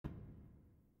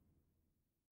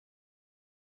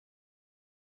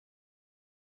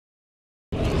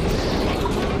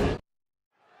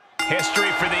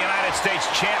History for the United States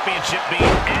Championship being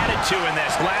added to in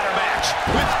this ladder match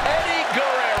with Eddie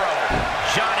Guerrero,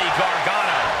 Johnny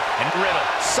Gargano, and Riddle.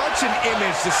 Such an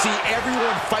image to see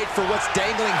everyone fight for what's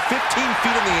dangling 15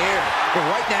 feet in the air.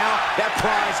 But right now, that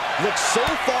prize looks so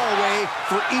far away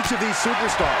for each of these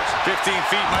superstars. 15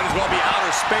 feet might as well be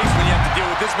outer space when you have to deal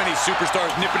with this many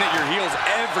superstars nipping at your heels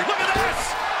every... Look at this!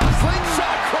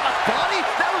 Slingshot cross body?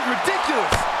 That was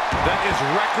ridiculous. That is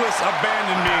reckless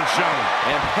abandon being shown.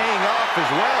 And paying off as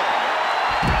well.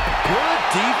 Good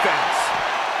defense.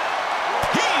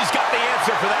 He's got the answer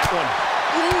for that one.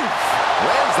 Oof.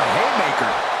 Lands the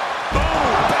haymaker.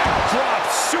 Boom! Backdrop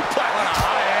suplex on a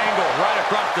high angle right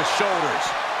across the shoulders.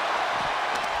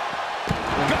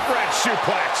 Gut wrench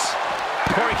suplex.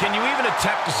 Corey, can you even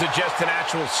attempt to suggest an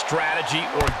actual strategy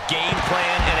or game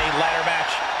plan in a ladder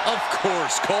match? Of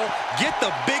course, Cole. Get the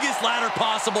biggest ladder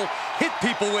possible, hit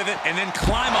people with it, and then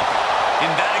climb up in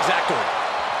that exact order.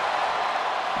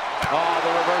 Oh,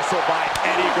 the reversal by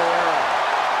Eddie Guerrero.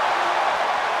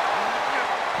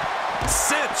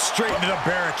 Sent straight into the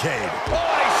barricade. Oh,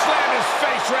 he slammed his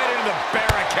face right into the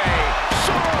barricade.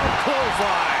 Sharp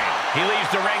clothesline. He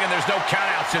leaves the ring, and there's no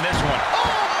countouts in this one. Oh,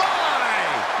 my!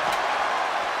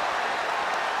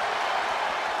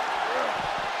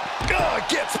 Oh,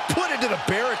 gets put into the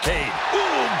barricade.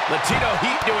 Ooh, Latino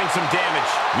Heat doing some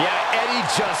damage. Yeah, Eddie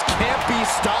just can't be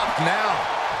stopped now.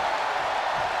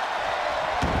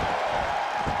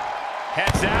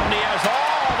 Heads out, and he has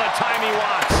all the time he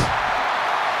wants.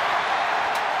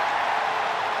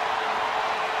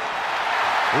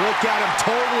 Look at him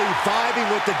totally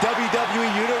vibing with the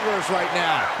WWE Universe right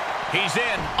now. He's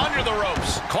in, under the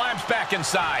ropes, climbs back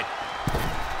inside.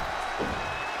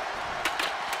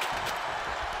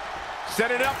 Set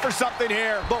it up for something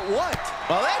here. But what?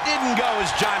 Well, that didn't go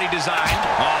as Johnny designed.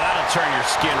 Oh, that'll turn your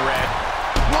skin red.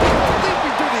 Whoa,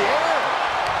 leaping through the air.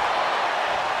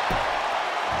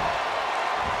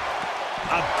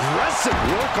 Aggressive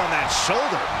work on that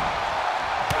shoulder.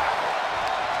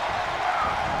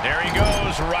 There he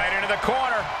goes, right into the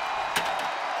corner.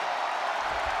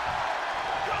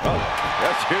 Oh,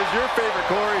 here's your favorite,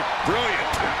 Corey.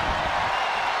 Brilliant.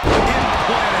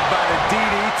 Implanted by the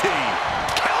DDT.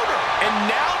 And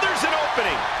now there's an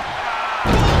opening.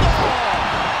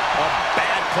 A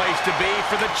bad place to be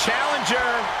for the challenger.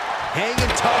 Hanging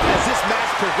tough as this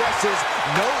match progresses.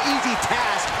 No easy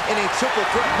task in a triple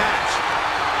threat match.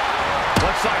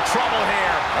 Looks like trouble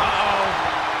here. Uh-oh.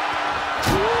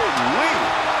 Woo-wee.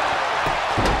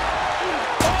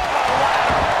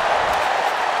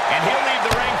 And he'll leave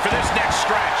the ring for this next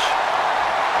stretch.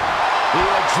 The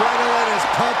adrenaline is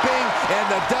pumping, and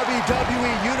the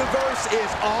WWE Universe is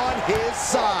on his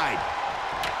side.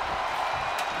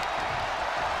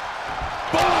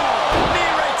 Boom!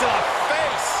 Knee right to the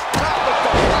face. Not with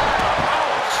the ladder.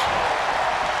 Ouch.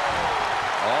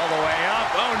 All the way up.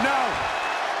 Oh, no.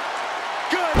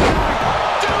 Good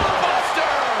night. Doombuster.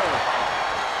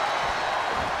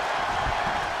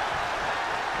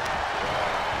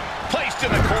 Placed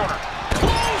in the corner.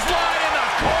 Clothesline in the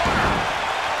corner.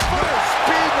 Full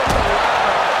speed with the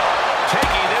ladder.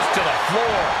 Taking this to the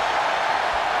floor.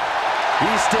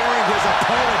 He's staring his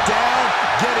opponent down,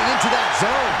 getting into that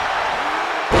zone.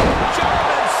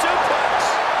 German suplex.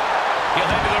 He'll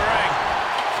head to the ring.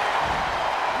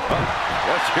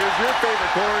 Here's your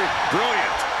favorite, Corey.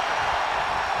 Brilliant.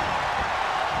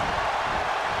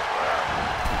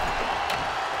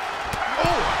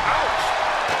 Oh, ouch.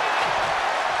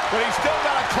 But he's still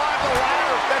got to climb the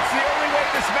ladder. That's the only way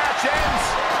this match ends.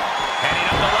 Heading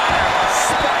up the ladder.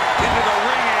 Spiked into the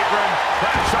ring apron.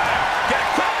 Let's try to get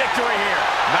a quick victory here.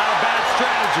 Not a bad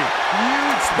strategy.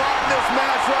 Huge spot in this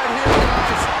match right here,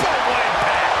 guys. Boom, what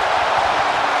impact.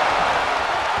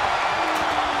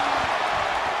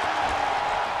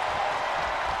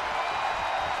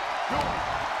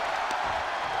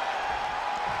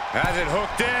 Has it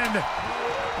hooked in.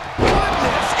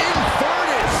 Goodness,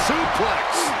 inverted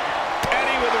suplex.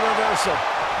 Eddie with a reversal.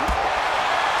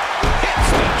 Hits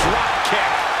the drop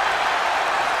kick.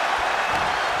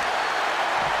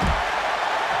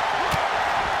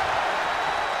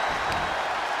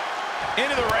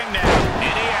 Into the ring now.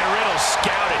 And he had Riddle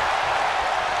scouted.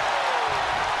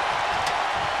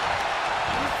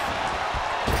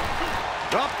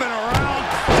 Up and around.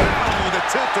 Down with a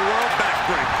tilt-the-world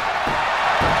backbreaker.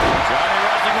 Johnny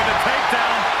Rushing with a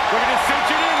takedown. Looking to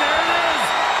cinch it in. There it is.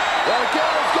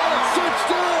 Gargano's got it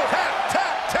cinched in. Tap,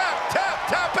 tap, tap, tap,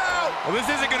 tap out. Well,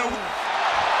 this isn't going to...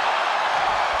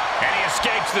 And he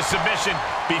escapes the submission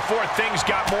before things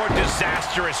got more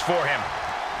disastrous for him.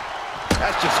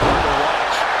 That's just hard to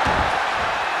watch.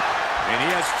 And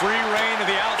he has free reign to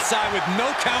the outside with no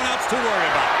countouts to worry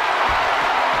about.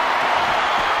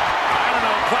 I don't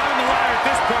know. Climbing the ladder at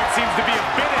this point seems to be a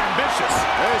bit ambitious.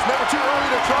 Hey, it's never too early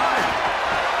to try.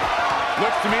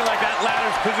 Looks to me like that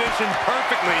ladder's positioned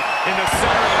perfectly in the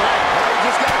center of the ring. Oh, you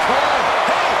just got to climb.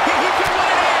 Hey, he can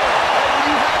win here. Hey, when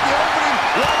you have the opening,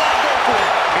 why not go for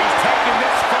it? He's taking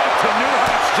this fight to new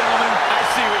heights, gentlemen. I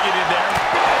see what you did there.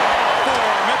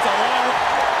 Forearm, it's a long...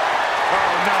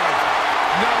 Oh, no.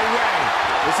 No way.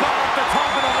 It's not off the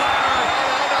top of the ladder.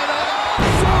 No.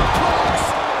 Suplex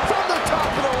from the top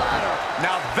of the ladder.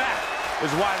 Now that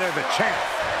is why they're the champ.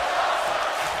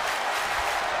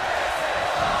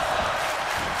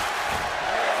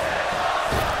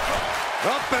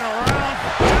 Up and around,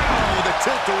 down with a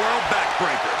tilt-the-world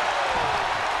backbreaker.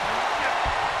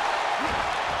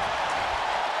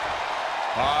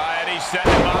 And he set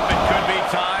him up. It could be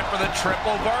time for the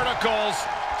triple verticals.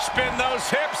 Spin those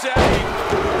hips, Eddie.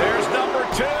 There's number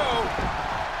 2.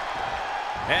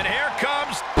 And here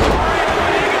comes 3.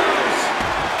 There he goes.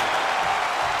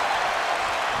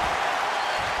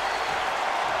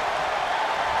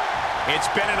 It's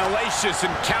been an hellacious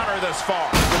encounter thus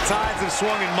far. The tides have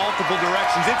swung in multiple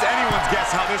directions. It's anyone's guess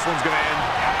how this one's going to end.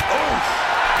 Oof!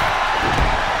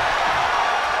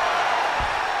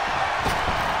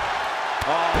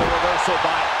 Oh, the reversal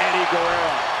by Eddie Guerrero.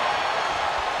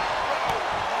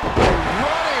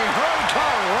 Running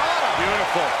Hurricanrana.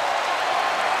 Beautiful.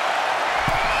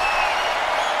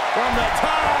 From the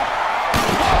top.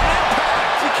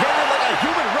 He carried like a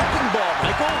human wrecking ball,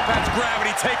 Michael. That's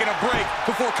gravity taking a break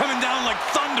before coming down like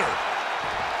thunder.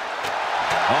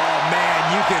 Oh, man,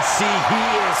 you can see he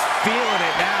is feeling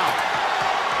it now.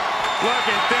 Look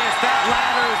at this. That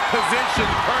ladder is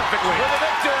positioned perfectly. For the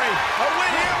victory. A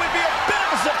win here would be a bit of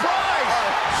a surprise.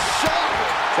 Shock.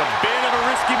 It's a bit of a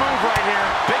risky move right here.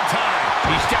 Big time.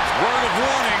 He steps. Word of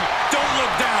warning, don't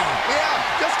look down. Yeah,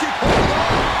 just keep holding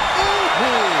on.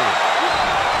 Ooh.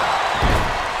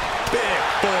 Big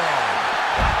forearm.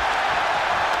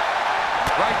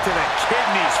 Right to the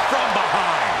kidneys from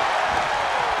behind.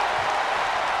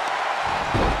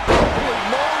 Holy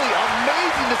moly,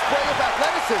 amazing display of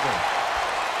athleticism.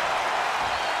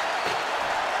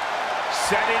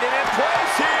 Setting it in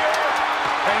place here.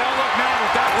 And don't look now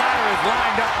that that ladder is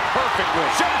lined up perfectly.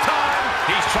 Showtime.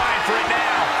 He's trying for it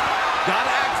now.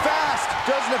 Gotta act fast.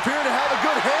 Doesn't appear to have a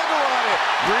good handle on it.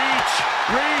 Reach,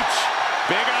 reach.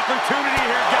 Big opportunity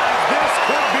here, guys. This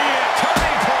could be a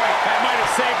turning point. That might have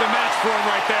saved the match for him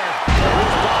right there.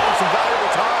 He's buying some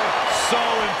valuable time. So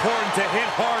important to hit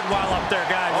hard while up there,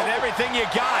 guys. With everything you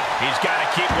got, he's got to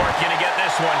keep working to get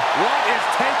this one. What is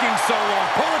taking so long?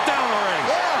 Pull it down already.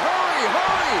 Yeah, hurry.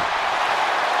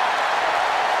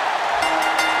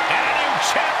 And a new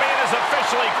champion is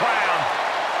officially crowned.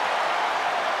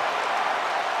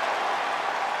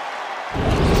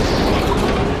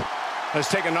 Let's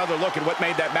take another look at what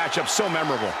made that matchup so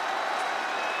memorable.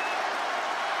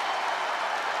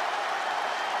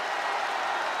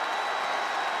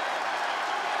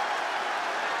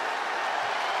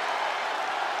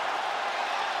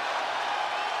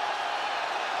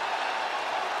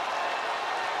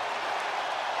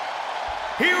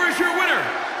 Here is your winner,